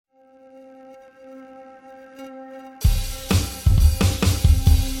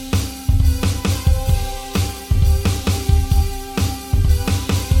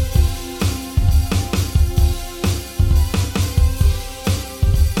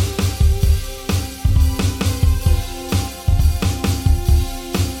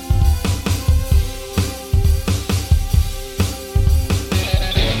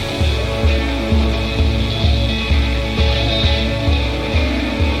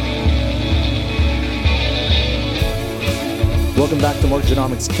Welcome back to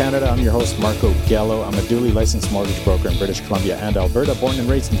Mortgagenomics Canada. I'm your host, Marco Gallo. I'm a duly licensed mortgage broker in British Columbia and Alberta, born and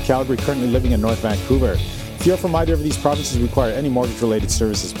raised in Calgary, currently living in North Vancouver. If you're from either of these provinces and require any mortgage-related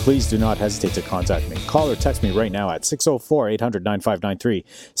services, please do not hesitate to contact me. Call or text me right now at 604-800-9593,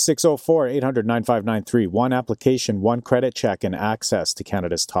 604-800-9593. One application, one credit check, and access to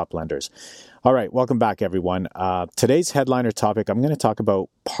Canada's top lenders. All right, welcome back, everyone. Today's headliner topic, I'm going to talk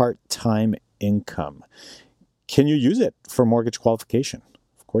about part-time income. Can you use it for mortgage qualification?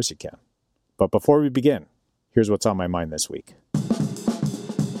 Of course you can. But before we begin, here's what's on my mind this week.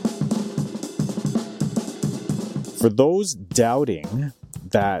 For those doubting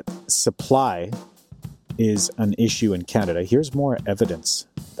that supply is an issue in Canada, here's more evidence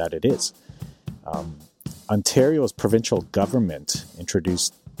that it is. Ontario's provincial government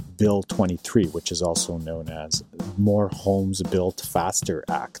introduced Bill 23, which is also known as More Homes Built Faster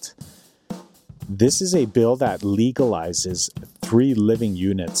Act. This is a bill that legalizes 3 living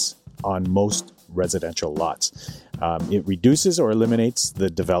units on most residential lots. It reduces or eliminates the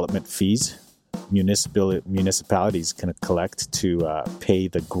development fees municipalities can collect to pay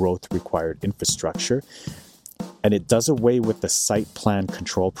the growth-required infrastructure. And it does away with the site plan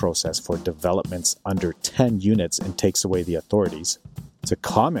control process for developments under 10 units and takes away the authorities to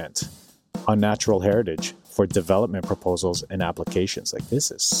comment on natural heritage for development proposals and applications. Like, this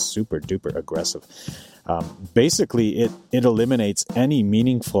is super duper aggressive. Basically, it eliminates any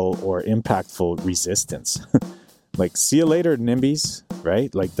meaningful or impactful resistance. Like, see you later, NIMBYs,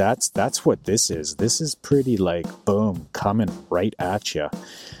 right? Like, that's what this is. This is pretty like, boom, coming right at you.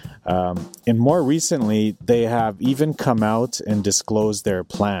 And more recently, they have even come out and disclosed their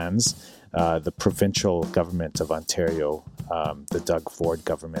plans. The provincial government of Ontario, the Doug Ford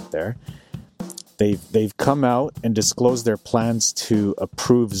government there, they've come out and disclosed their plans to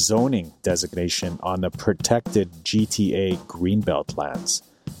approve zoning designation on the protected GTA Greenbelt lands.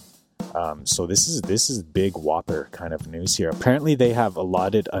 So this is big whopper kind of news here. Apparently, they have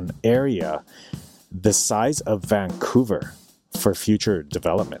allotted an area the size of Vancouver for future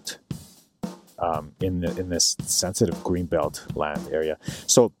development in this sensitive Greenbelt land area.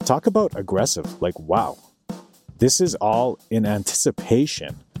 So talk about aggressive. Like, wow, this is all in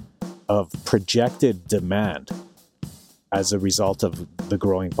anticipation of projected demand as a result of the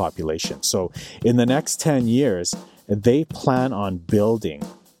growing population. So in the next 10 years, they plan on building,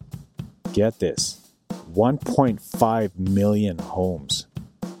 get this, 1.5 million homes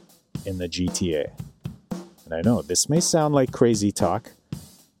in the GTA. And I know this may sound like crazy talk,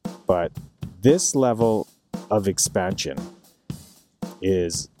 but this level of expansion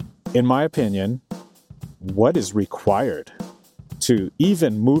is, in my opinion, what is required to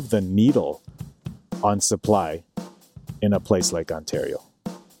even move the needle on supply in a place like Ontario.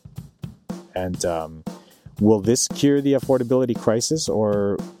 And will this cure the affordability crisis,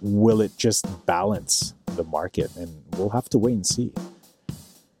 or will it just balance the market? And we'll have to wait and see.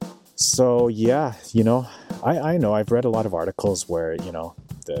 So yeah, I know I've read a lot of articles where,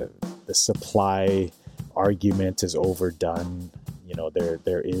 the supply argument is overdone.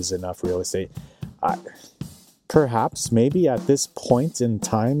 There is enough real estate. Perhaps, maybe at this point in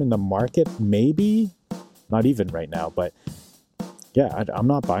time in the market, maybe, not even right now, but yeah, I'm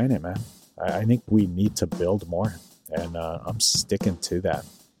not buying it, man. I think we need to build more, and I'm sticking to that.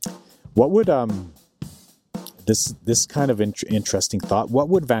 What would this kind of interesting thought? What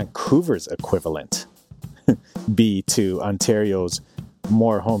would Vancouver's equivalent be to Ontario's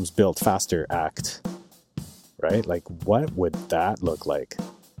More Homes Built Faster Act? Right? Like, what would that look like?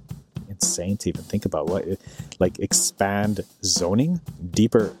 Insane to even think about. What, like, expand zoning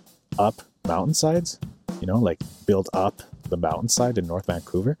deeper up mountainsides? Like build up the mountainside in North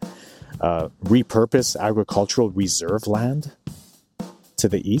Vancouver. Repurpose agricultural reserve land to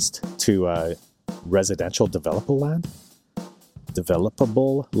the east to residential developable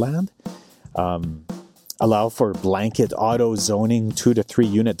land. Allow for blanket auto zoning 2 to 3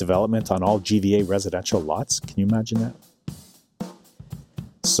 unit development on all GVA residential lots. Can you imagine that?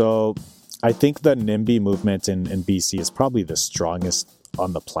 So I think the NIMBY movement in BC is probably the strongest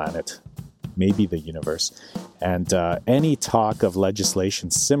on the planet, maybe the universe. And any talk of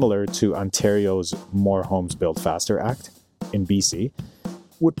legislation similar to Ontario's More Homes Built Faster Act in BC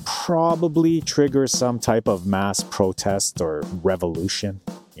would probably trigger some type of mass protest or revolution,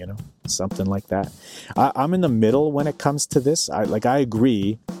 something like that. I'm in the middle when it comes to this. I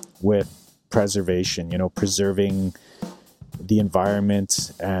agree with preservation, preserving the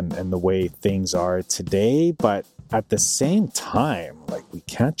environment and the way things are today. But at the same time, we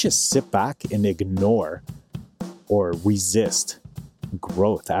can't just sit back and ignore or resist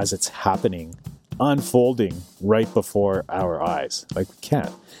growth as it's happening unfolding right before our eyes. Like, we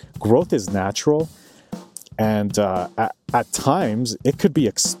can't. Growth is natural, and at times it could be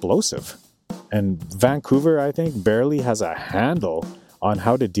explosive. And Vancouver, I think, barely has a handle on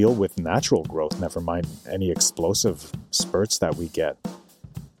how to deal with natural growth, never mind any explosive spurts that we get.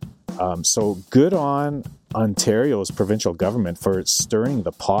 So good on Ontario's provincial government for stirring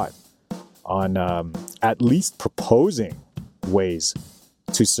the pot on at least proposing ways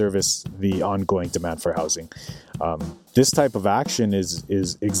to service the ongoing demand for housing. This type of action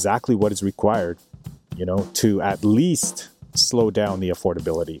is exactly what is required, to at least slow down the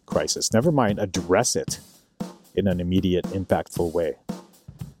affordability crisis. Never mind address it in an immediate, impactful way.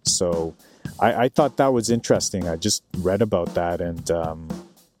 So I thought that was interesting. I just read about that, and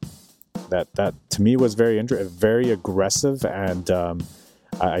that to me was very aggressive, and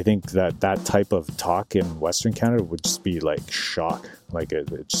I think that type of talk in Western Canada would just be like shock. Like it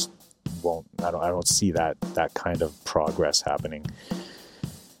just won't. I don't see that kind of progress happening.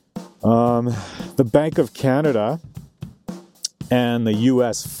 The Bank of Canada and the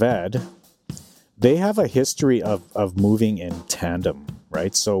U.S. Fed, they have a history of moving in tandem,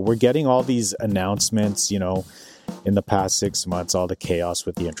 right? So we're getting all these announcements, in the past 6 months, all the chaos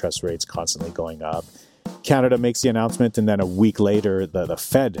with the interest rates constantly going up. Canada makes the announcement, and then a week later, the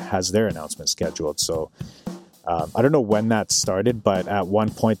Fed has their announcement scheduled. So I don't know when that started, but at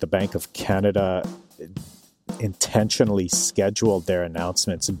one point, the Bank of Canada intentionally scheduled their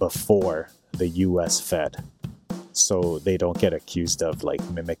announcements before the U.S. Fed, so they don't get accused of like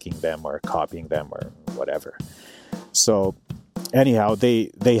mimicking them or copying them or whatever. So anyhow,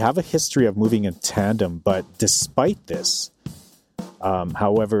 they have a history of moving in tandem, but despite this,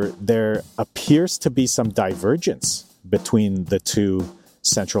 however, there appears to be some divergence between the two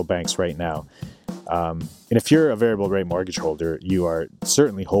central banks right now. And if you're a variable rate mortgage holder, you are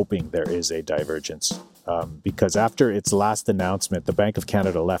certainly hoping there is a divergence. Because after its last announcement, the Bank of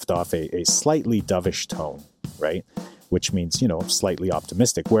Canada left off a slightly dovish tone, right? Which means, slightly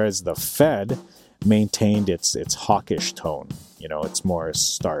optimistic. Whereas the Fed maintained its hawkish tone. It's more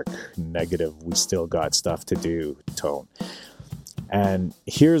stark, negative, we still got stuff to do tone. And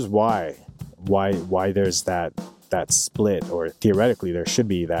here's why there's that split, or theoretically there should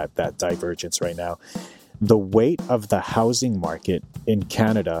be that divergence right now. The weight of the housing market in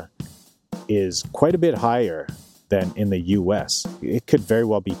Canada is quite a bit higher than in the U.S. It could very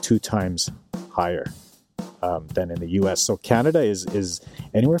well be 2 times higher than in the U.S. So Canada is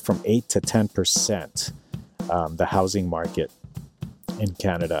anywhere from 8 to 10%, the housing market in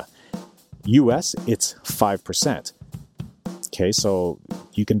Canada. U.S., it's 5%. Okay, so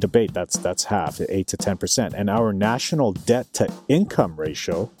you can debate that's half, 8 to 10%. And our national debt to income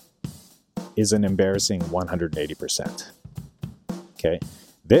ratio is an embarrassing 180%. Okay,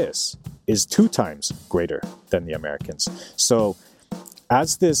 this is 2 times greater than the Americans. So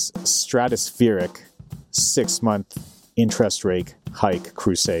as this stratospheric 6-month interest rate hike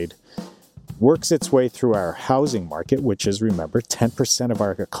crusade works its way through our housing market, which is, remember, 10% of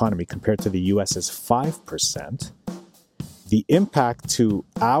our economy compared to the U.S. is 5%, the impact to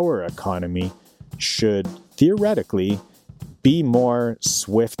our economy should theoretically be more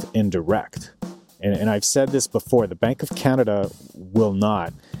swift and direct. And I've said this before, the Bank of Canada will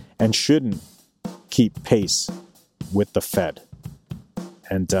not and shouldn't keep pace with the Fed.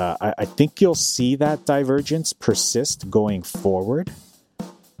 And I think you'll see that divergence persist going forward.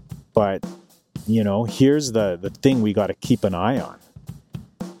 But, here's the thing we got to keep an eye on.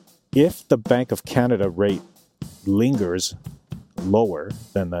 If the Bank of Canada rate lingers lower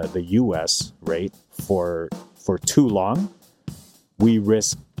than the U.S. rate for too long, we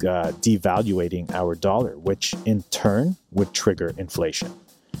risk devaluating our dollar, which in turn would trigger inflation.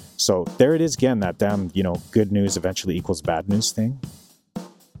 So there it is again, that damn, good news eventually equals bad news thing.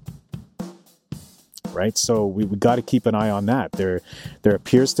 Right? So we got to keep an eye on that. There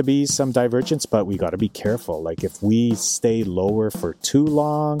appears to be some divergence, but we got to be careful. Like if we stay lower for too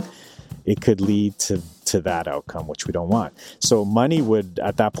long, it could lead to that outcome, which we don't want. So money would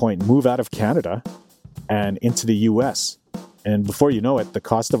at that point move out of Canada and into the US. And before you know it, the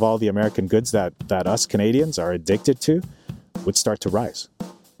cost of all the American goods that us Canadians are addicted to would start to rise.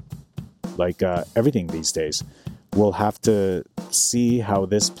 Like everything these days. We'll have to see how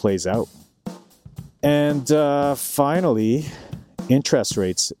this plays out. And finally, interest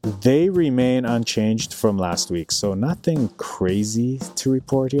rates, they remain unchanged from last week. So nothing crazy to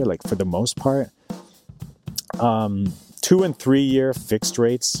report here, like for the most part. 2 and 3 year fixed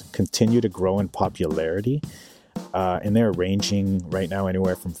rates continue to grow in popularity. And they're ranging right now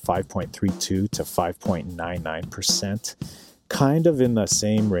anywhere from 5.32 to 5.99%. kind of in the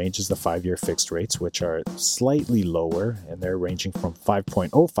same range as the 5-year fixed rates, which are slightly lower, and they're ranging from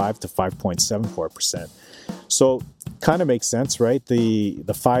 5.05 to 5.74%. So kind of makes sense, right? The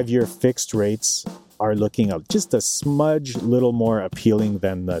 5-year fixed rates are looking just a smudge little more appealing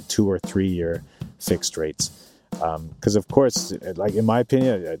than the 2 or 3 year fixed rates. Because of course, like in my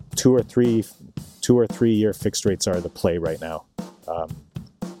opinion, 2 or 3 year fixed rates are the play right now. I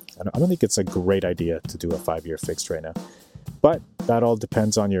don't think it's a great idea to do a 5-year fixed right now, but that all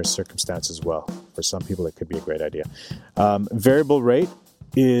depends on your circumstance as well. For some people, it could be a great idea. Variable rate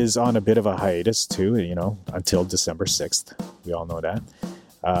is on a bit of a hiatus too, until December 6th. We all know that.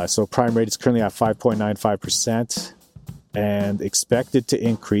 So prime rate is currently at 5.95% and expected to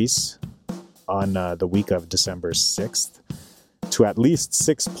increase on the week of December 6th to at least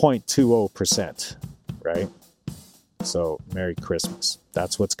 6.20%, right? So Merry Christmas.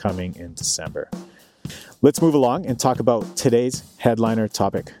 That's what's coming in December. Let's move along and talk about today's headliner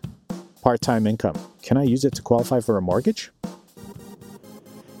topic, part-time income. Can I use it to qualify for a mortgage?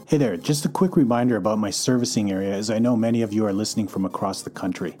 Hey there, just a quick reminder about my servicing area, as I know many of you are listening from across the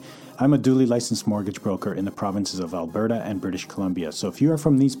country. I'm a duly licensed mortgage broker in the provinces of Alberta and British Columbia, so if you are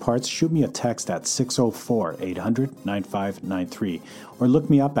from these parts, shoot me a text at 604-800-9593 or look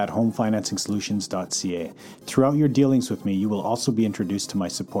me up at homefinancingsolutions.ca. Throughout your dealings with me, you will also be introduced to my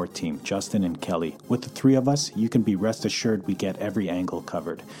support team, Justin and Kelly. With the three of us, you can be rest assured we get every angle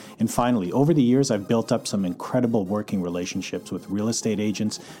covered. And finally, over the years, I've built up some incredible working relationships with real estate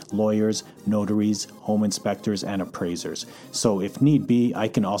agents, lawyers, notaries, home inspectors, and appraisers. So if need be, I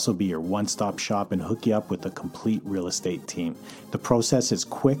can also be your one-stop shop and hook you up with a complete real estate team. The process is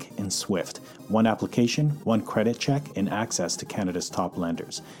quick and swift. One application, one credit check, and access to Canada's top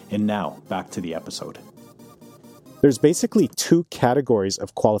lenders. And now, back to the episode. There's basically 2 categories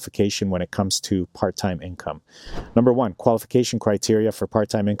of qualification when it comes to part-time income. Number 1, qualification criteria for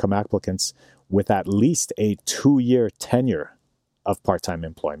part-time income applicants with at least a 2-year tenure of part-time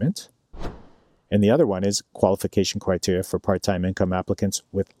employment. And the other one is qualification criteria for part-time income applicants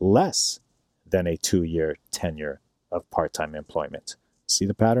with less than a 2-year tenure of part-time employment. See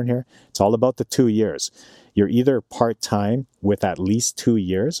the pattern here? It's all about the 2 years. You're either part-time with at least 2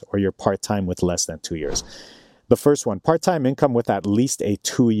 years or you're part-time with less than 2 years. The first one, part-time income with at least a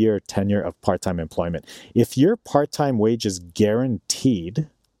 2-year tenure of part-time employment. If your part-time wage is guaranteed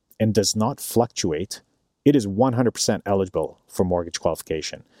and does not fluctuate, it is 100% eligible for mortgage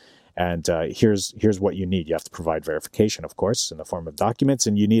qualification. And here's what you need. You have to provide verification, of course, in the form of documents,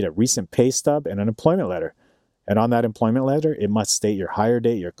 and you need a recent pay stub and an employment letter. And on that employment letter, it must state your hire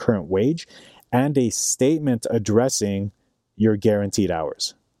date, your current wage, and a statement addressing your guaranteed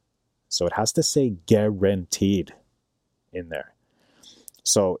hours. So it has to say guaranteed in there.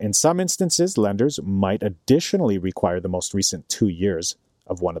 So in some instances, lenders might additionally require the most recent 2 years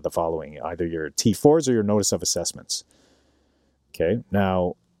of one of the following, either your T4s or your notice of assessments. Okay,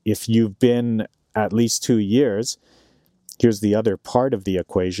 now, if you've been at least 2 years, here's the other part of the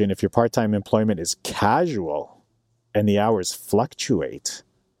equation. If your part-time employment is casual and the hours fluctuate,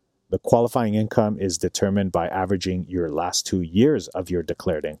 the qualifying income is determined by averaging your last 2 years of your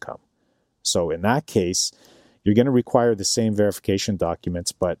declared income. So in that case, you're going to require the same verification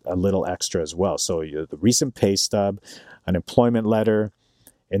documents, but a little extra as well. So the recent pay stub, an employment letter,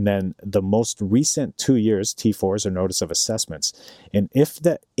 and then the most recent 2 years, T4s or notice of assessments. And if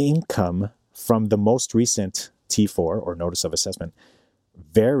the income from the most recent T4 or notice of assessment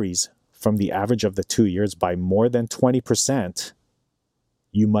varies from the average of the 2 years by more than 20%,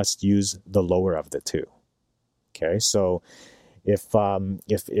 you must use the lower of the two. Okay, so if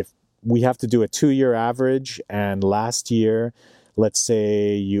we have to do a 2-year average, and last year, let's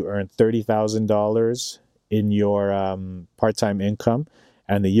say you earned $30,000 in your part-time income,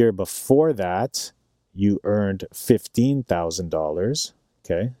 and the year before that, you earned $15,000.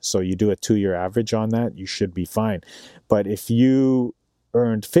 Okay, so you do a 2-year average on that, you should be fine. But if you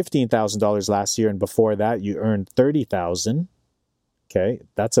earned $15,000 last year and before that you earned $30,000, okay,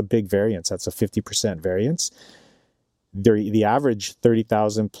 that's a big variance. That's a 50% variance. The average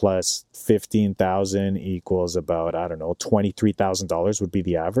 $30,000 plus $15,000 equals about, $23,000 would be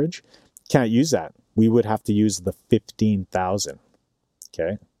the average. Can't use that. We would have to use the $15,000.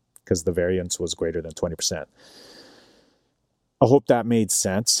 Okay, because the variance was greater than 20%. I hope that made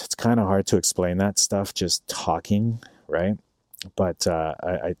sense. It's kind of hard to explain that stuff just talking, right? But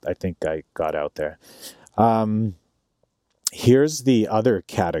I think I got out there. Here's the other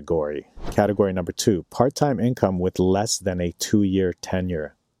category. Category number 2, part-time income with less than a 2-year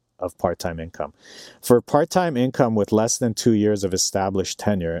tenure of part-time income. For part-time income with less than 2 years of established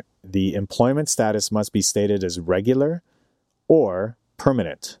tenure, the employment status must be stated as regular or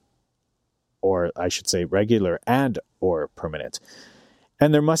permanent, or I should say regular and or permanent.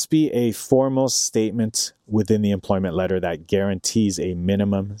 And there must be a formal statement within the employment letter that guarantees a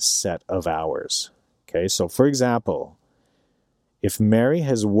minimum set of hours. Okay, so for example, if Mary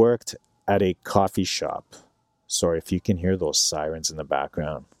has worked at a coffee shop, sorry if you can hear those sirens in the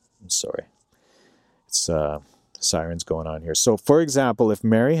background, I'm sorry. It's sirens going on here. So for example, if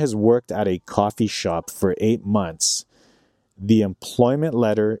Mary has worked at a coffee shop for 8 months, the employment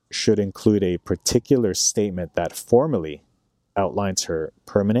letter should include a particular statement that formally outlines her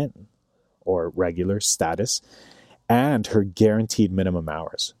permanent or regular status and her guaranteed minimum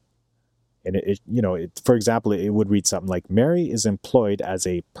hours. And for example, it would read something like, Mary is employed as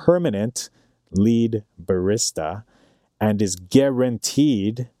a permanent lead barista and is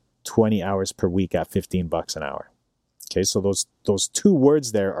guaranteed 20 hours per week at $15 an hour. Okay, so those two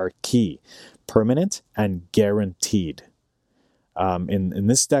words there are key: permanent and guaranteed. In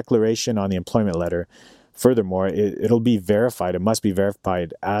this declaration on the employment letter, furthermore, it'll be verified. It must be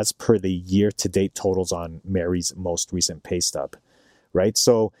verified as per the year-to-date totals on Mary's most recent pay stub, right?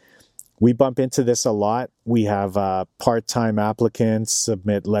 So we bump into this a lot. We have part-time applicants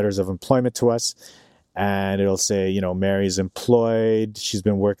submit letters of employment to us, and it'll say, Mary's employed. She's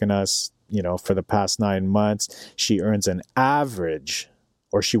been working us, for the past 9 months. She earns an average,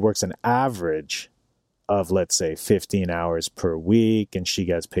 or she works an average of, let's say, 15 hours per week, and she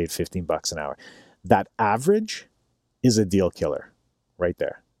gets paid $15 an hour. That average is a deal killer right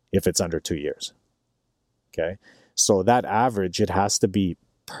there if it's under 2 years. Okay? So that average, it has to be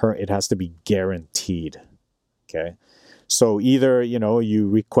guaranteed. Okay? So either, you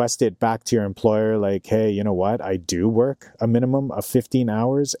request it back to your employer like, hey, you know what? I do work a minimum of 15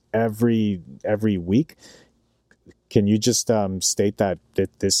 hours every week. Can you just state that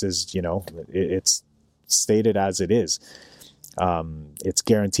this is, it's stated as it is. It's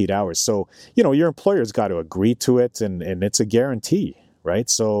guaranteed hours. So, your employer's got to agree to it, and it's a guarantee, right?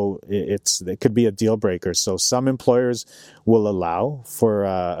 So it could be a deal breaker. So some employers will allow for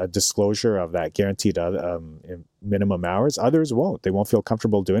a disclosure of that guaranteed minimum hours. Others won't. They won't feel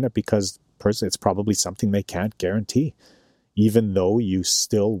comfortable doing it because personally, it's probably something they can't guarantee, even though you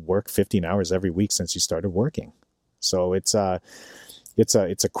still work 15 hours every week since you started working. So it's a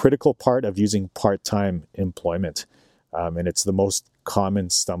critical part of using part-time employment. And it's the most common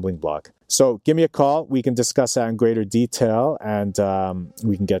stumbling block. So give me a call. We can discuss that in greater detail, and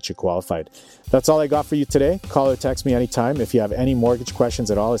we can get you qualified. That's all I got for you today. Call or text me anytime if you have any mortgage questions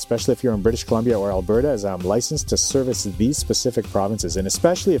at all, especially if you're in British Columbia or Alberta, as I'm licensed to service these specific provinces. And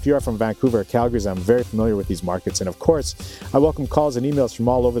especially if you are from Vancouver or Calgary, as I'm very familiar with these markets. And of course, I welcome calls and emails from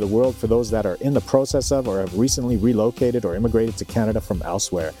all over the world for those that are in the process of or have recently relocated or immigrated to Canada from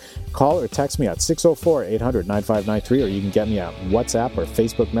elsewhere. Call or text me at 604-800-9593, or you can get me at WhatsApp or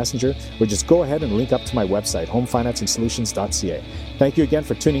Facebook Messenger, or just go ahead and link up to my website, homefinancingsolutions.ca. Thank you again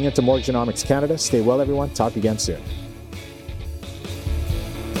for tuning into Mortgageonomics Canada. Stay well, everyone. Talk again soon.